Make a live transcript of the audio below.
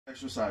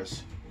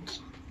Exercise.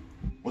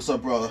 What's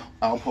up, brother?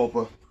 Al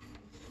Popa.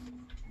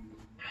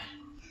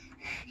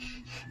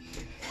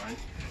 1,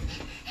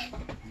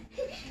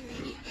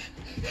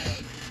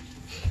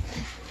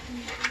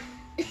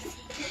 2.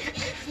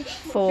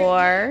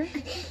 4,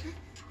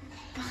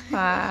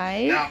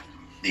 5. Now,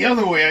 the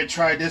other way I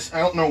tried this, I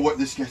don't know what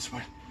this gets,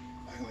 but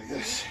I go like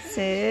this.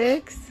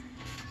 6,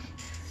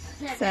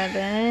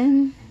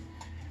 7.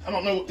 I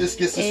don't know what this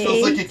gets. This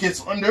feels like it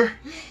gets under.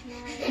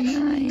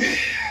 9.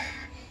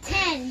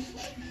 10.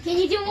 Can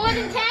you do more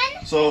than 10?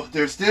 So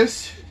there's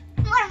this,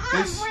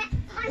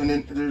 and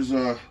then there's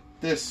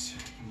this.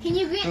 Can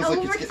you get Feels over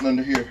like it's getting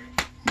under here.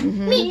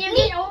 Mm-hmm. Can you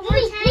get over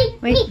 10?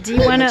 Wait, do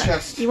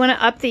you wanna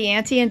up the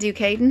ante and do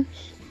Caden?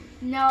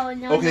 No.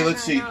 Okay,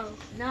 let's see.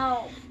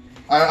 No.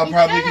 I'll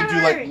probably gonna can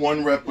do like hurt.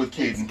 1 rep with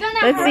It's Caden. gonna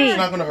Let's hurt. see. It's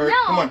not gonna hurt.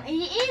 No, Come on. it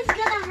is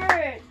gonna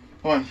hurt.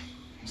 Come on.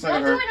 It's not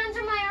Don't gonna do hurt. it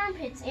under my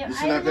armpits.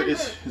 It's I not good.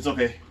 remember. It's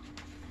okay.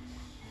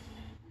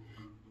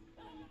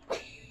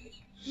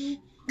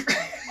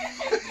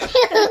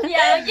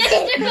 Yeah, just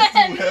too Too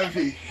heavy.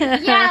 heavy.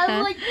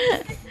 Yeah, like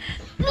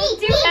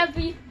too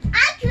heavy. I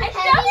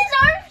felt his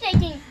arm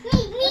shaking.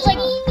 It's like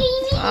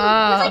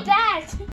Oh.